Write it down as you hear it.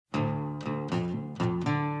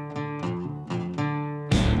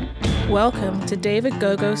Welcome to David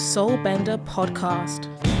Gogo's Soulbender podcast,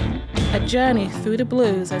 a journey through the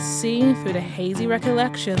blues as seen through the hazy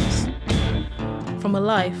recollections from a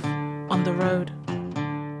life on the road.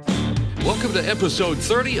 Welcome to episode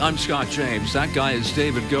 30. I'm Scott James. That guy is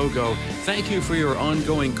David Gogo. Thank you for your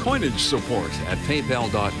ongoing coinage support at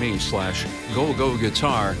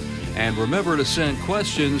paypal.me/GoGoGuitar. And remember to send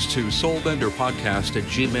questions to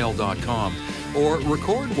soulbenderpodcast@gmail.com or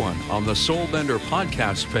record one on the Soulbender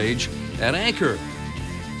podcast page at Anchor.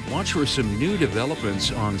 Watch for some new developments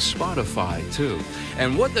on Spotify, too.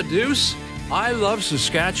 And what the deuce? I Love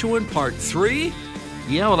Saskatchewan Part 3?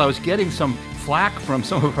 Yeah, well, I was getting some flack from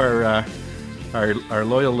some of our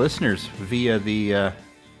loyal listeners via the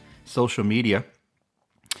social media.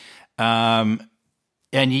 And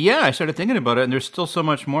yeah, I started thinking about it, and there's still so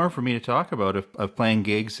much more for me to talk about of playing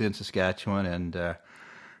gigs in Saskatchewan and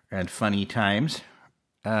funny times.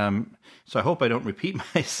 So I hope I don't repeat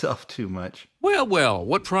myself too much. Well,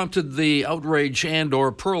 what prompted the outrage and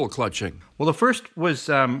or pearl clutching? Well, the first was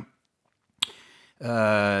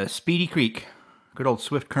Speedy Creek, good old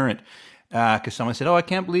Swift Current, because someone said, "Oh, I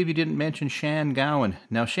can't believe you didn't mention Shan Gowan."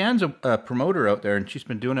 Now, Shan's a promoter out there, and she's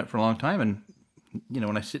been doing it for a long time, and you know,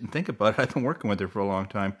 when I sit and think about it, I've been working with her for a long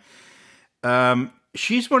time.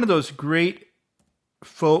 She's one of those great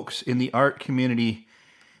folks in the art community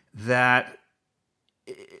that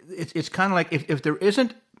it's kind of like if there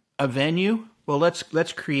isn't a venue, well,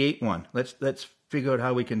 let's create one. Let's figure out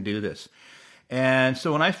how we can do this. And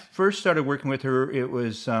so when I first started working with her, it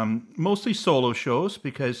was mostly solo shows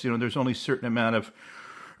because there's only a certain amount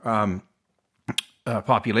of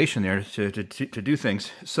population there to do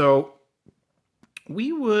things. So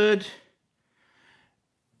we would,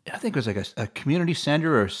 I think it was like a community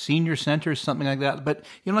center or a senior center or something like that. But,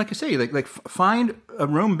 like I say, like find a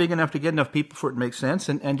room big enough to get enough people for it to make sense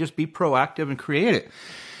and just be proactive and create it.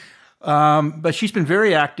 But she's been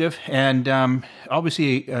very active and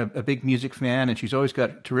obviously a big music fan, and she's always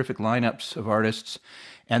got terrific lineups of artists.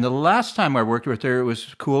 And the last time I worked with her, it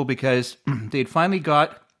was cool because they'd finally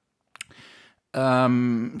got,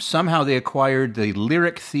 somehow they acquired the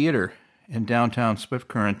Lyric Theater in downtown Swift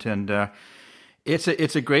Current, and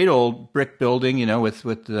it's a great old brick building, with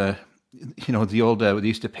the the old we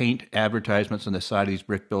used to paint advertisements on the side of these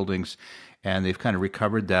brick buildings, and they've kind of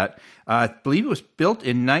recovered that. I believe it was built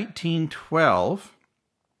in 1912,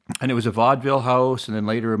 and it was a vaudeville house, and then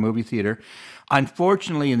later a movie theater.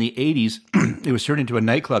 Unfortunately, in the 80s, it was turned into a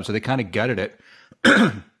nightclub, so they kind of gutted it.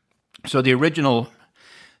 So the original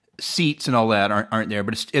seats and all that aren't there,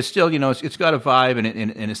 but it's still, it's got a vibe, and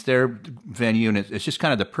it's their venue, and it's just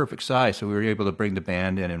kind of the perfect size. So we were able to bring the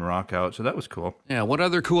band in and rock out. So that was cool. Yeah. What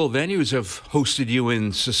other cool venues have hosted you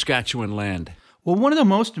in Saskatchewan land? Well, one of the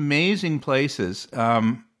most amazing places,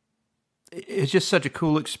 it's just such a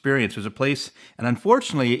cool experience. There's a place, and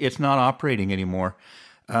unfortunately, it's not operating anymore.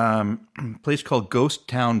 A place called Ghost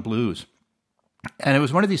Town Blues. And it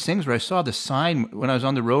was one of these things where I saw the sign when I was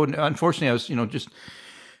on the road. And unfortunately, I was, just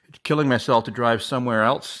killing myself to drive somewhere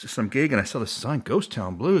else, some gig, and I saw the sign, Ghost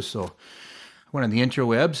Town Blues. So I went on the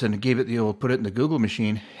interwebs and gave it the old, put it in the Google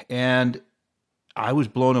machine, and I was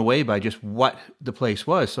blown away by just what the place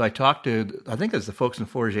was. So I talked to, I think it was the folks in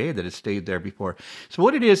Forget that had stayed there before. So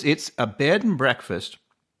what it is, it's a bed and breakfast.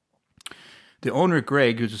 The owner,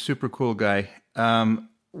 Greg, who's a super cool guy,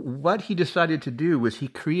 what he decided to do was he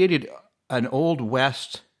created an Old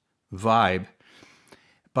West vibe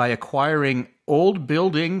by acquiring old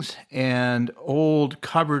buildings and old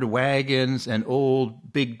covered wagons and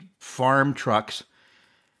old big farm trucks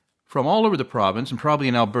from all over the province, and probably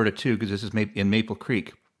in Alberta too, because this is in Maple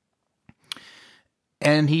Creek.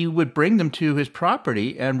 And he would bring them to his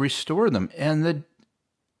property and restore them. And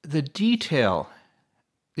the detail,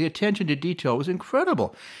 the attention to detail was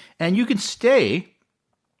incredible. And you can stay,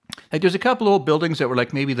 like there's a couple old buildings that were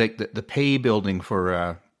like maybe like the pay building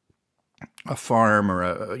for a farm or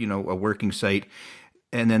a working site,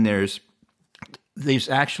 and then there's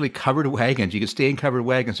actually covered wagons. You can stay in covered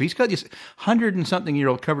wagons. So he's got these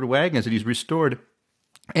 100-and-something-year-old covered wagons that he's restored,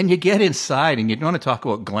 and you get inside, and you want to talk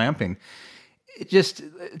about glamping. Just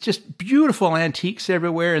beautiful antiques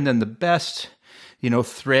everywhere, and then the best,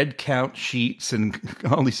 thread count sheets and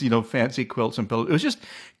all these, fancy quilts and pillows. It was just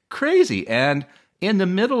crazy, and in the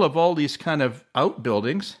middle of all these kind of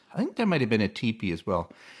outbuildings, I think there might have been a teepee as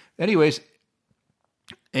well. Anyways,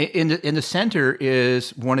 in the center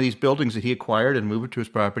is one of these buildings that he acquired and moved it to his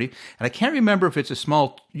property. And I can't remember if it's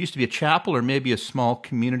used to be a chapel or maybe a small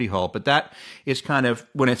community hall. But that is kind of,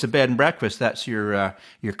 when it's a bed and breakfast, that's your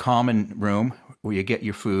common room where you get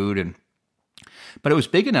your food. But it was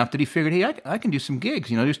big enough that he figured, hey, I can do some gigs,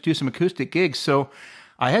 just do some acoustic gigs. So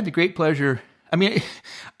I had the great pleasure. I mean,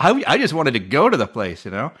 I just wanted to go to the place,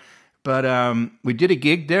 you know. But we did a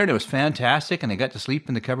gig there, and it was fantastic. And I got to sleep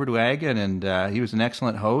in the covered wagon, and he was an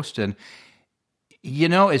excellent host. And you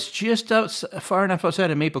know, it's just far enough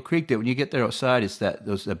outside of Maple Creek that when you get there outside, it's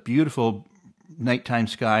a beautiful nighttime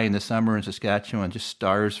sky in the summer in Saskatchewan, just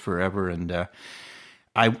stars forever. And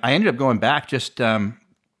I ended up going back. Just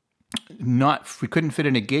we couldn't fit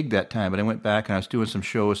in a gig that time, but I went back and I was doing some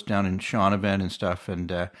shows down in Shaunavon and stuff,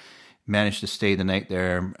 and managed to stay the night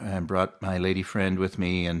there and brought my lady friend with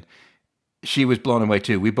me, and she was blown away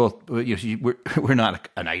too. We both, we're not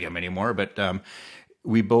an item anymore, but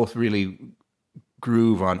we both really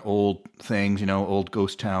groove on old things, you know, old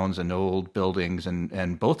ghost towns and old buildings,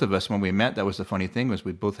 and both of us, when we met, that was the funny thing, was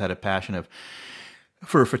we both had a passion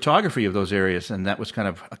for photography of those areas, and that was kind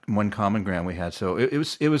of one common ground we had. So it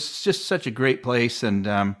was just such a great place, and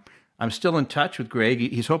I'm still in touch with Greg.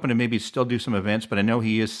 He's hoping to maybe still do some events, but I know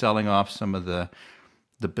he is selling off some of the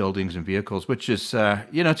buildings and vehicles, which is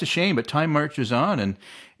it's a shame, but time marches on,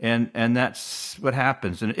 and that's what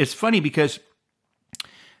happens. And it's funny because,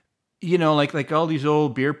 you know, like all these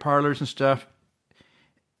old beer parlors and stuff,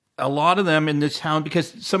 a lot of them in this town,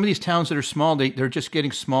 because some of these towns that are small, they're just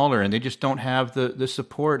getting smaller, and they just don't have the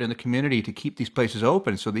support in the community to keep these places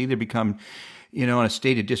open. So they either become, you know, in a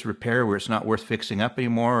state of disrepair where it's not worth fixing up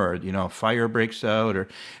anymore, or, you know, fire breaks out.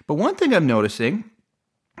 But one thing I'm noticing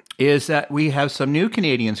is that we have some new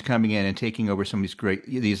Canadians coming in and taking over some of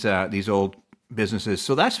these old businesses.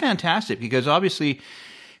 So that's fantastic, because obviously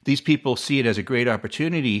these people see it as a great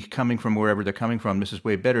opportunity coming from wherever they're coming from. This is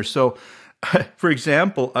way better. So, for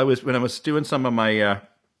example, when I was doing some of my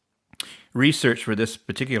research for this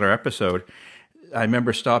particular episode, I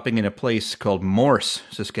remember stopping in a place called Morse,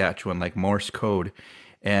 Saskatchewan, like Morse code,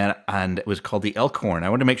 and it was called the Elkhorn. I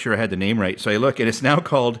wanted to make sure I had the name right. So I look, and it's now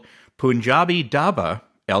called Punjabi Dhaba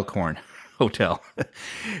Elkhorn Hotel,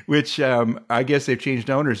 which I guess they've changed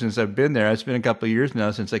owners since I've been there. It's been a couple of years now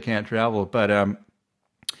since I can't travel, but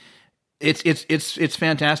it's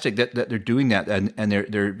fantastic that they're doing that, and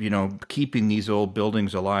they're you know, keeping these old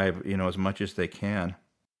buildings alive, you know, as much as they can.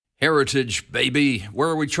 Heritage, baby. Where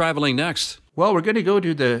are we traveling next? Well, we're going to go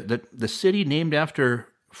to the city named after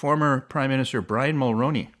former Prime Minister Brian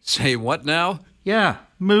Mulroney. Say what now? Yeah,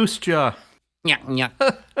 Moose Jaw.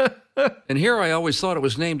 And here I always thought it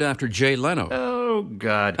was named after Jay Leno. Oh,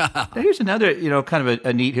 God. Now, here's another, you know, kind of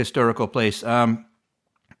a neat historical place. I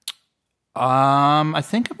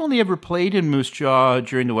think I've only ever played in Moose Jaw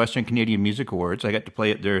during the Western Canadian Music Awards. I got to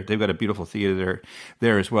play it there. They've got a beautiful theater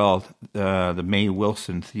there as well, the May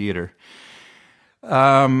Wilson Theater.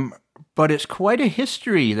 But it's quite a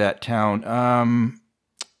history, that town.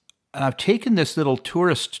 I've taken this little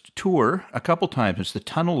tourist tour a couple times. It's the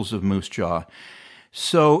tunnels of Moose Jaw.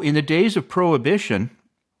 So in the days of Prohibition,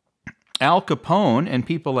 Al Capone and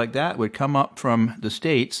people like that would come up from the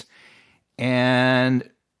States and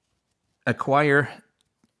acquire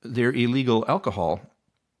their illegal alcohol,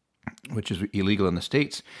 which is illegal in the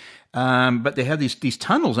States. But they have these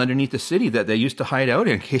tunnels underneath the city that they used to hide out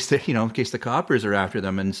in case in case the coppers are after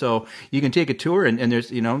them. And so you can take a tour, and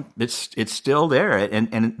there's, you know, it's still there.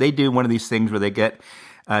 And they do one of these things where they get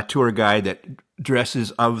a tour guide that dresses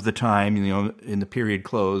of the time, you know, in the period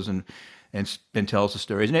clothes, and tells the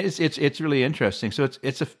stories. And it's really interesting. So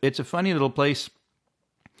it's a funny little place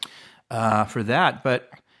for that. But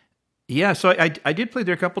yeah, so I did play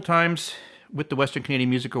there a couple times with the Western Canadian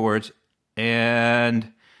Music Awards,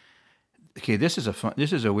 and okay, this is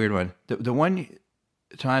a weird one. The one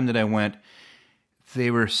time that I went, they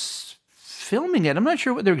were filming it. I'm not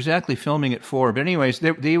sure what they're exactly filming it for, but anyways,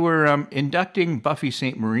 they were inducting Buffy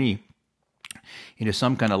St. Marie into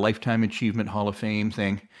some kind of Lifetime Achievement Hall of Fame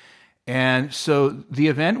thing. And so the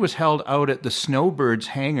event was held out at the Snowbirds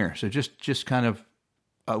hangar, so just kind of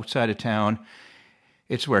outside of town.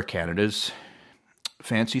 It's where Canada's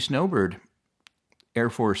fancy snowbird Air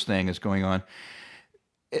Force thing is going on.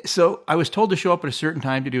 So I was told to show up at a certain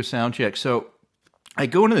time to do a sound check. So I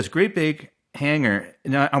go into this great big hangar.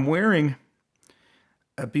 Now I'm wearing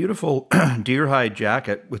a beautiful deer hide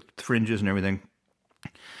jacket with fringes and everything,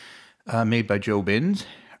 made by Joe Binns.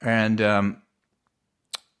 And,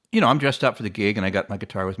 you know, I'm dressed up for the gig, and I got my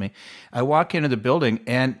guitar with me. I walk into the building,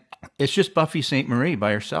 and it's just Buffy St. Marie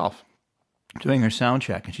by herself doing her sound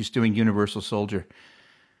check, and she's doing Universal Soldier.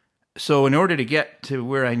 So in order to get to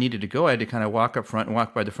where I needed to go, I had to kind of walk up front and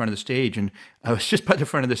walk by the front of the stage. And I was just by the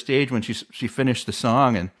front of the stage when she finished the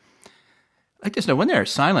song. And like this, no one there,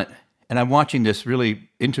 it's silent. And I'm watching this really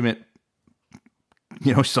intimate,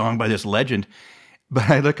 you know, song by this legend. But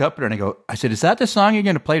I look up at her and I said, is that the song you're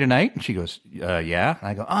going to play tonight? And she goes, yeah. And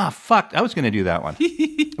I go, fuck, I was going to do that one.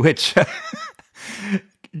 Which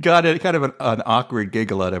got a kind of an awkward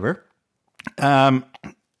giggle out of her.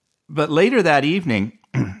 But later that evening,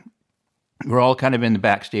 we're all kind of in the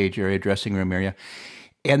backstage area, dressing room area,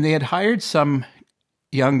 and they had hired some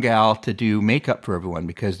young gal to do makeup for everyone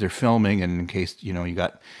because they're filming, and in case, you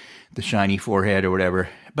got the shiny forehead or whatever.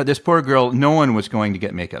 But this poor girl, no one was going to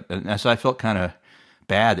get makeup. And so I felt kind of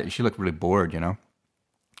bad that she looked really bored,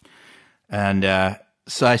 And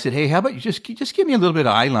so I said, hey, how about you just give me a little bit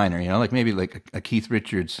of eyeliner, like maybe like a Keith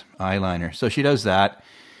Richards eyeliner. So she does that.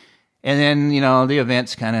 And then, the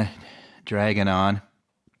event's kind of dragging on.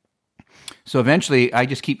 So eventually I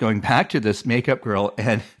just keep going back to this makeup girl,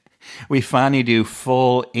 and we finally do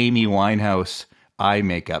full Amy Winehouse eye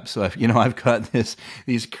makeup. So I've got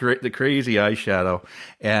the crazy eyeshadow,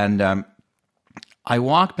 and I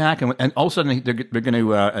walk back, and all of a sudden they're going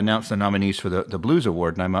to announce the nominees for the Blues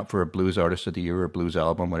Award, and I'm up for a Blues Artist of the Year or Blues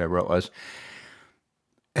Album, whatever it was.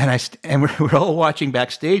 And we're all watching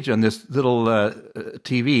backstage on this little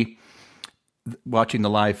TV, watching the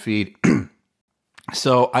live feed.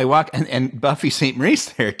 So I walk, and Buffy St.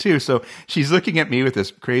 Maurice there too. So she's looking at me with this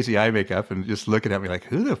crazy eye makeup and just looking at me like,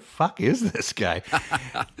 who the fuck is this guy?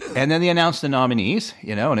 And then they announce the nominees,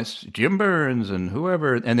 and it's Jim Burns and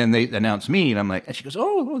whoever. And then they announce me, and I'm like, and she goes,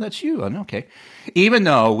 oh, that's you. And okay. Even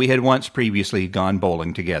though we had once previously gone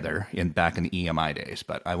bowling together back in the EMI days,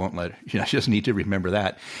 but I won't let her, I just need to remember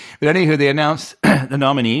that. But anywho, they announced the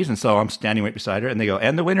nominees. And so I'm standing right beside her, and they go,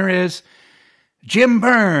 and the winner is Jim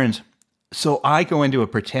Burns. So I go into a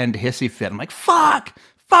pretend hissy fit. I'm like, fuck,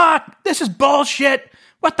 this is bullshit.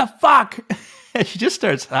 What the fuck? And she just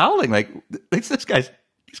starts howling like, this guy's,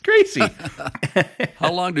 he's crazy.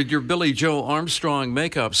 How long did your Billy Joe Armstrong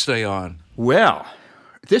makeup stay on? Well,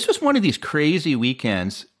 this was one of these crazy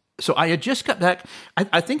weekends. So I had just got back.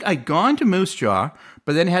 I think I'd gone to Moose Jaw,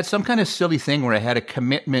 but then had some kind of silly thing where I had a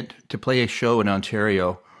commitment to play a show in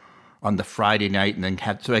Ontario on the Friday night, and then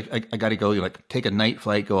I got to go take a night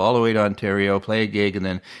flight, go all the way to Ontario, play a gig, and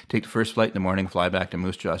then take the first flight in the morning, fly back to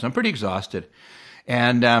Moose Jaw. So I'm pretty exhausted.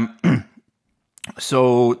 And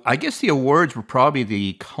so I guess the awards were probably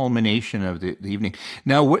the culmination of the evening.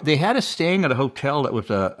 Now, they had us staying at a hotel that was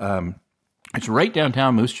it's right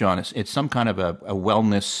downtown Moose Jaw. It's some kind of a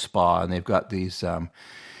wellness spa, and they've got these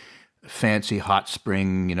fancy hot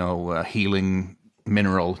spring, healing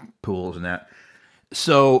mineral pools and that.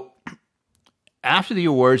 So after the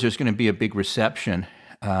awards, there's going to be a big reception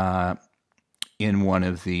in one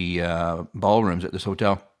of the ballrooms at this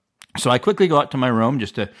hotel. So I quickly go out to my room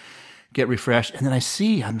just to get refreshed, and then I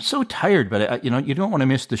see I'm so tired, but you don't want to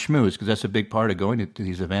miss the schmooze because that's a big part of going to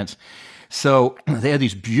these events. So they had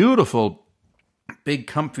these beautiful, big,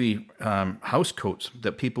 comfy house coats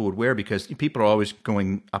that people would wear because people are always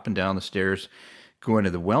going up and down the stairs, going to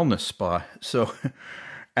the wellness spa. So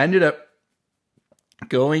I ended up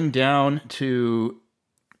going down to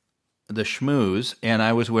the schmooze, and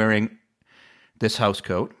I was wearing this house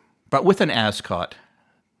coat, but with an ascot.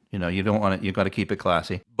 You don't want it. You got to keep it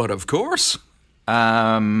classy. But of course,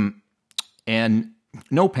 and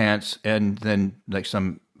no pants, and then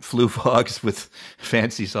some flu fogs with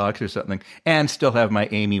fancy socks or something, and still have my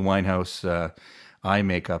Amy Winehouse eye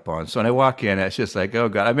makeup on. So when I walk in, it's just like, oh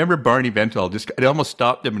God. I remember Barney Bentall, it almost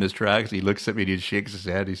stopped him in his tracks. He looks at me and he shakes his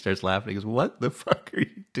head. He starts laughing. He goes, what the fuck are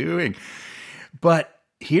you doing? But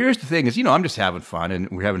here's the thing is, I'm just having fun,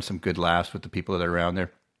 and we're having some good laughs with the people that are around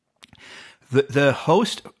there. The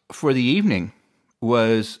host for the evening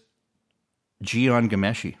was Jian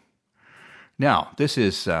Ghomeshi. Now, this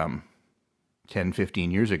is 10,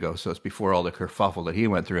 15 years ago, so it's before all the kerfuffle that he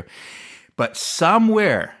went through. But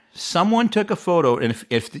somewhere, someone took a photo, and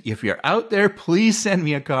if you're out there, please send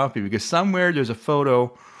me a copy, because somewhere there's a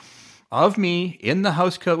photo of me in the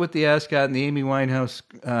house coat with the ascot and the Amy Winehouse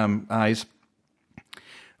eyes,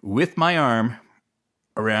 with my arm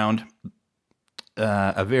around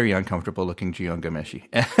a very uncomfortable-looking Jian Ghomeshi.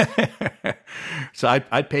 So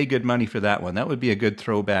I'd pay good money for that one. That would be a good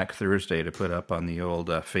throwback Thursday to put up on the old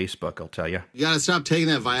Facebook, I'll tell you. You got to stop taking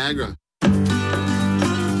that Viagra.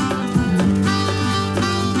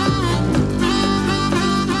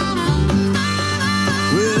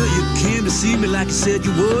 See me like you said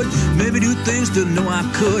you would. Maybe do things to know I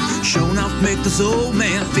could. Show enough make this old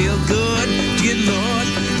man feel good. Dear Lord,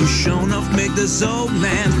 who show enough make this old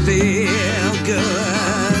man feel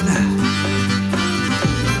good.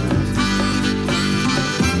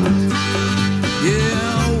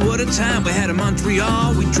 Yeah, what a time we had in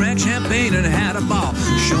Montreal. We drank champagne and had a ball.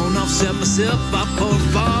 Show enough set myself up for a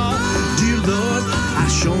fall. Dear Lord, I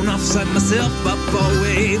Sure enough, set myself up for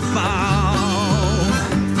a fall.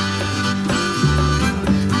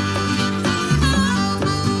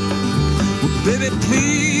 Well, baby,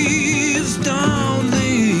 please don't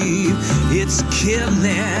leave. It's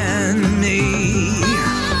killing me.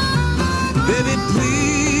 Baby,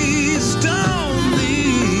 please don't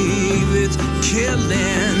leave. It's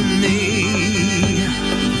killing me.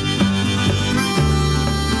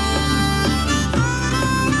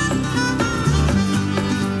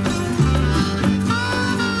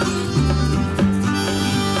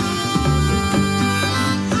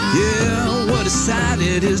 Sight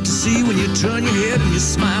it is to see when you turn your head and you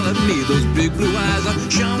smile at me. Those big blue eyes are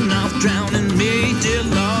sure enough drowning me, dear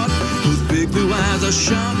Lord. Those big blue eyes are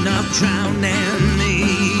sure enough drowning me.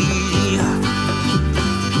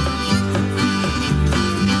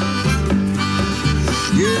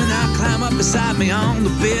 Yeah, now climb up beside me on the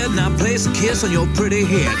bed. Now place a kiss on your pretty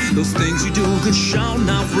head. Those things you do could sure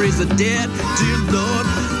enough raise the dead, dear Lord.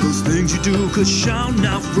 Those things you do could sure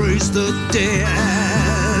enough raise the dead.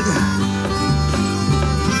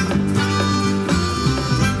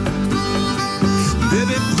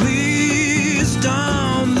 Baby, please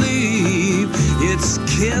don't leave. It's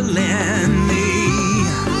killing me.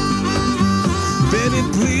 Baby,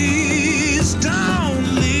 please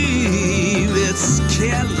don't leave. It's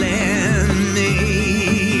killing me.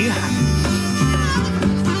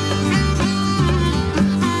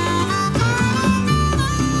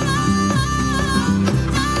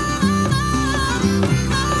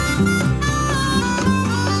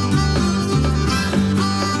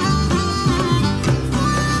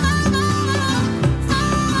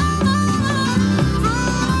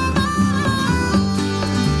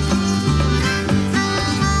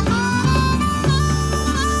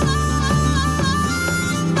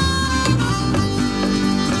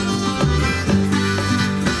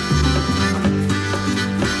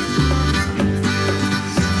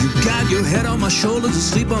 Head on my shoulders,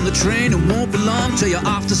 asleep on the train. It won't be long till you're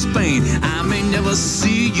off to Spain. I may never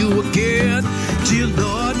see you again, dear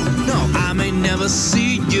Lord. No, I may never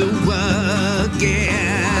see you again.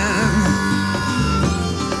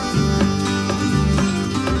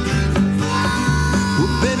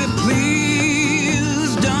 Well, baby,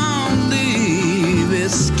 please don't leave.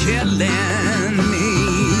 It's killing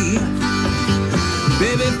me.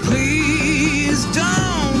 Baby, please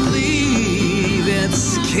don't leave.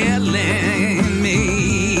 It's killing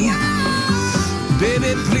me.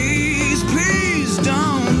 Baby, please, please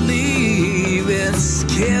don't leave. It's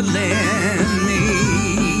killing me.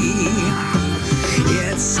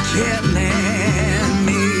 It's killing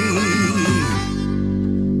me.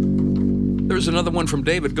 There's another one from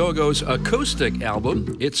David Gogo's acoustic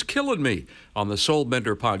album, It's Killing Me, on the Soul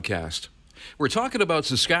Bender podcast. We're talking about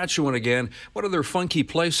Saskatchewan again. What other funky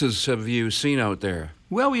places have you seen out there?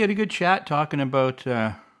 Well, we had a good chat talking about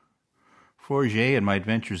Forget and my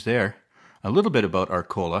adventures there. A little bit about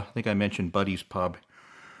Arcola. I think I mentioned Buddy's Pub.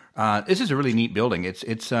 This is a really neat building.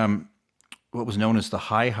 It's what was known as the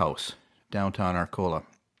High House, downtown Arcola.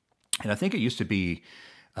 And I think it used to be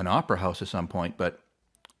an opera house at some point, but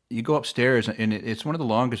you go upstairs, and it's one of the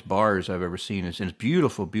longest bars I've ever seen. It's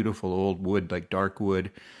beautiful, beautiful old wood, like dark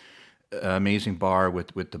wood, amazing bar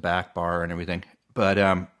with the back bar and everything.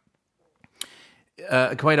 But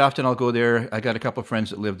quite often I'll go there. I got a couple of friends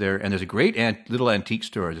that live there, and there's a great little antique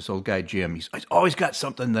store. This old guy, Jim, he's always got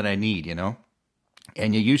something that I need, you know?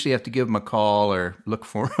 And you usually have to give him a call or look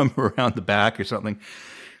for him around the back or something.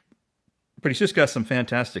 But he's just got some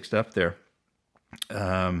fantastic stuff there.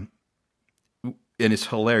 And it's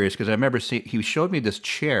hilarious because I remember he showed me this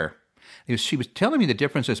chair. She was telling me the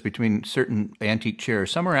differences between certain antique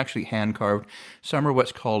chairs. Some are actually hand-carved. Some are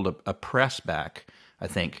what's called a press back, I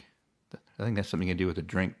think. I think that's something to do with the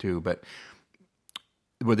drink too, but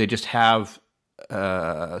where they just have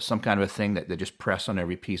some kind of a thing that they just press on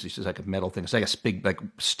every piece. It's just like a metal thing. It's like a big, like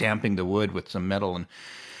stamping the wood with some metal. And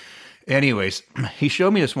anyways, he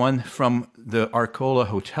showed me this one from the Arcola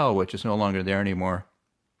Hotel, which is no longer there anymore,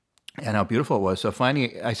 and how beautiful it was. So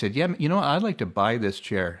finally, I said, yeah, you know what? I'd like to buy this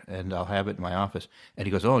chair, and I'll have it in my office. And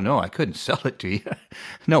he goes, oh, no, I couldn't sell it to you.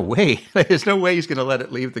 No way. There's no way he's going to let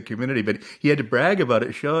it leave the community. But he had to brag about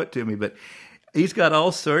it, show it to me. But he's got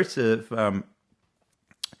all sorts of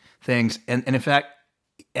things. And in fact,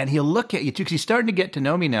 and he'll look at you, too, because he's starting to get to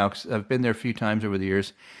know me now, because I've been there a few times over the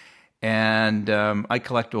years. And I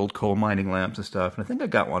collect old coal mining lamps and stuff. And I think I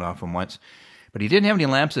got one off him once. But he didn't have any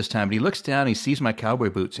lamps this time. But he looks down, and he sees my cowboy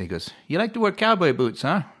boots, and he goes, you like to wear cowboy boots,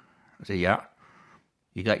 huh? I say, yeah.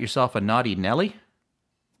 You got yourself a Naughty Nelly?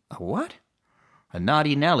 A what? A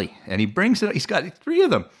Naughty Nelly. And he brings it, he's got 3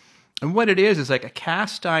 of them. And what it is like a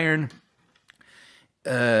cast iron,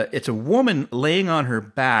 it's a woman laying on her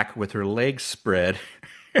back with her legs spread.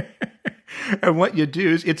 And what you do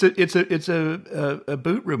is it's a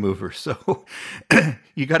boot remover. So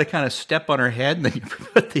you got to kind of step on her head, and then you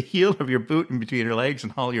put the heel of your boot in between her legs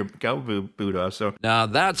and haul your cow boot off. So Now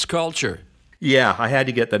that's culture. yeah, I had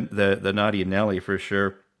to get the naughty Nelly for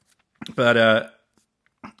sure. But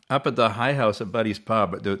up at the High House at Buddy's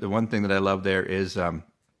Pub, the one thing that I love there is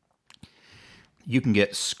you can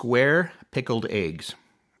get square pickled eggs.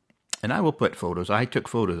 And I will put photos. I took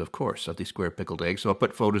photos, of course, of these square pickled eggs. So I'll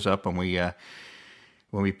put photos up when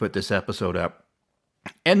we put this episode up.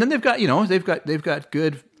 And then they've got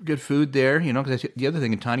good food there. Because the other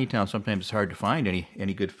thing in tiny towns, sometimes it's hard to find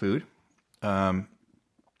any good food.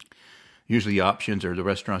 Usually the options are the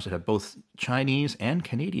restaurants that have both Chinese and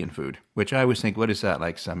Canadian food, which I always think, what is that,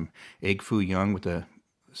 like some egg foo young with a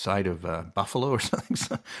side of buffalo or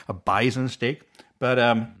something, a bison steak. But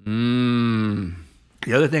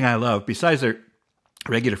the other thing I love, besides their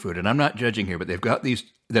regular food, and I'm not judging here, but they've got the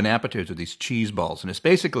appetizers with these cheese balls, and it's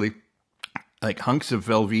basically like hunks of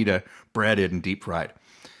Velveeta breaded and deep fried.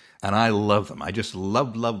 And I love them. I just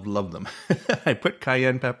love them. I put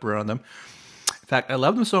cayenne pepper on them. In fact, I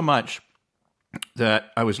love them so much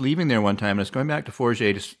that I was leaving there one time, and I was going back to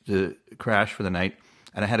Forget to crash for the night,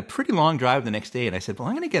 and I had a pretty long drive the next day, and I said, well,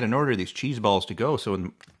 I'm going to get an order of these cheese balls to go,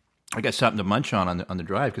 so I got something to munch on the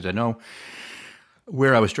drive, because I know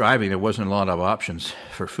where I was driving, there wasn't a lot of options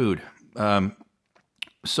for food.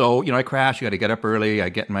 So, I crash, you got to get up early, I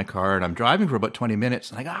get in my car, and I'm driving for about 20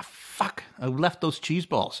 minutes, and I go, fuck, I left those cheese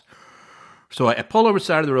balls. So I pull over the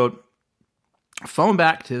side of the road, phone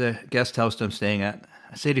back to the guest house that I'm staying at.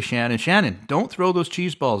 I say to Shannon, don't throw those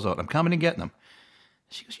cheese balls out. I'm coming to get them.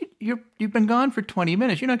 She goes, you've been gone for 20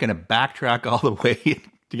 minutes. You're not going to backtrack all the way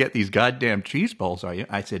to get these goddamn cheese balls, are you?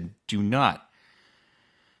 I said, do not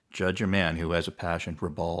judge a man who has a passion for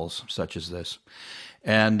balls such as this.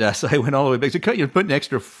 And so I went all the way back. So put an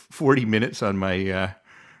extra 40 minutes on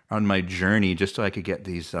my journey just so I could get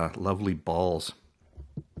these lovely balls.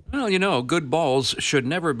 Well, good balls should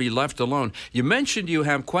never be left alone. You mentioned you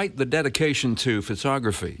have quite the dedication to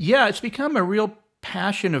photography. Yeah, it's become a real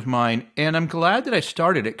passion of mine, and I'm glad that I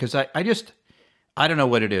started it, because I don't know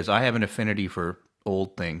what it is. I have an affinity for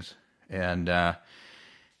old things, and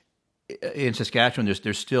in Saskatchewan,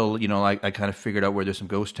 there's still, I kind of figured out where there's some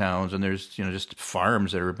ghost towns, and there's, just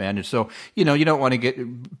farms that are abandoned. So, you don't want to get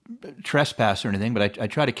trespass or anything, but I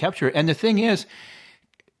try to capture it. And the thing is,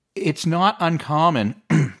 it's not uncommon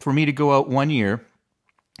for me to go out one year,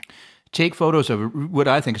 take photos of what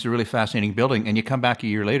I think is a really fascinating building, and you come back a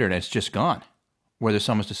year later and it's just gone. Whether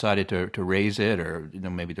someone's decided to raise it, or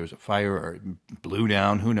maybe there was a fire or it blew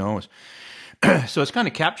down, who knows. So it's kind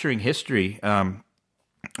of capturing history. And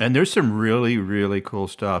there's some really, really cool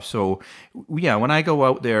stuff. So yeah, when I go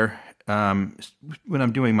out there, when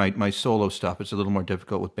I'm doing my solo stuff, it's a little more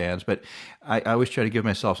difficult with bands, but I always try to give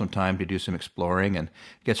myself some time to do some exploring and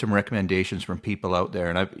get some recommendations from people out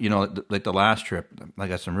there. And like the last trip, I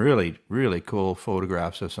got some really, really cool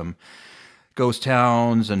photographs of some ghost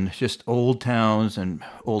towns and just old towns and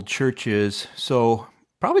old churches. So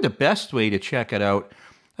probably the best way to check it out,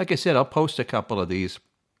 like I said, I'll post a couple of these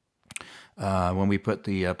when we put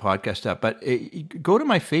the podcast up. But go to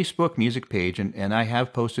my Facebook music page, and I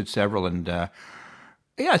have posted several. And yeah,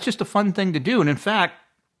 it's just a fun thing to do. And in fact,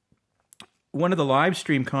 one of the live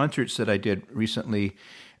stream concerts that I did recently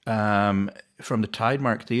from the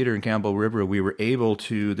Tidemark Theatre in Campbell River, we were able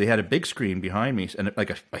to, they had a big screen behind me, and like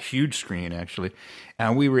a huge screen actually,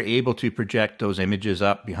 and we were able to project those images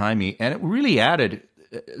up behind me, and it really added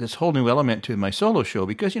this whole new element to my solo show,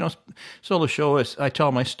 because, solo show is, I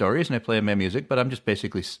tell my stories and I play my music, but I'm just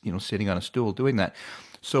basically, sitting on a stool doing that.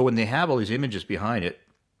 So when they have all these images behind it,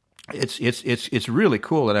 it's really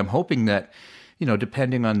cool. And I'm hoping that,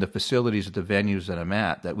 depending on the facilities at the venues that I'm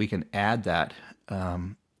at, that we can add that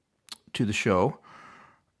to the show.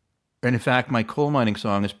 And in fact, my coal mining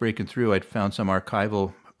song is breaking through. I'd found some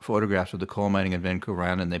archival photographs of the coal mining in Vancouver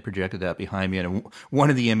Island, and they projected that behind me. And one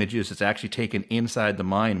of the images is actually taken inside the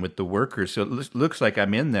mine with the workers, so it looks like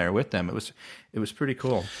I'm in there with them. It was pretty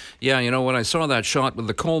cool. Yeah, when I saw that shot with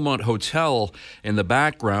the Coalmont Hotel in the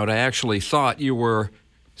background, I actually thought you were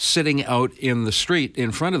sitting out in the street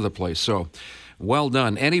in front of the place. So, well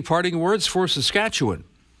done. Any parting words for Saskatchewan?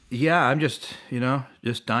 Yeah, I'm just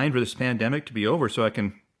dying for this pandemic to be over so I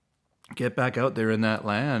can get back out there in that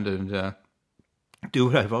land and do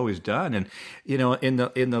what I've always done. And in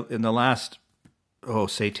the last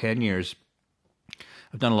say 10 years,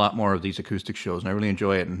 I've done a lot more of these acoustic shows, and I really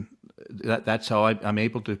enjoy it. And that's how I'm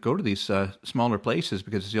able to go to these smaller places,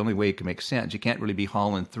 because it's the only way it can make sense. You can't really be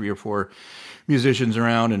hauling 3 or 4 musicians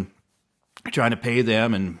around and trying to pay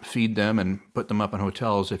them and feed them and put them up in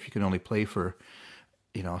hotels if you can only play for,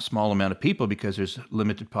 a small amount of people because there's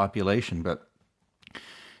limited population. But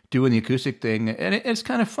doing the acoustic thing, and it's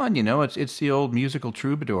kind of fun, it's the old musical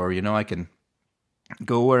troubadour. I can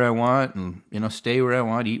go where I want and, stay where I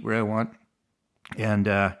want, eat where I want. And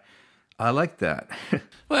I like that.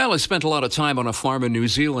 Well, I spent a lot of time on a farm in New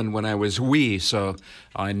Zealand when I was wee, so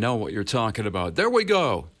I know what you're talking about. There we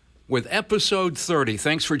go with episode 30.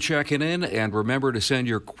 Thanks for checking in, and remember to send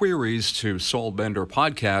your queries to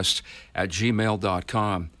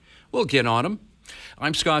soulbenderpodcast@gmail.com. We'll get on them.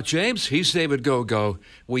 I'm Scott James. He's David Go-Go.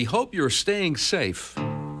 We hope you're staying safe,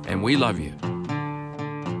 and we love you.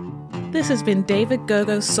 This has been David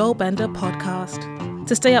Go-Go's Soulbender podcast.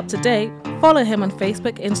 To stay up to date, follow him on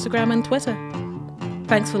Facebook, Instagram, and Twitter.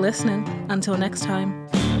 Thanks for listening. Until next time.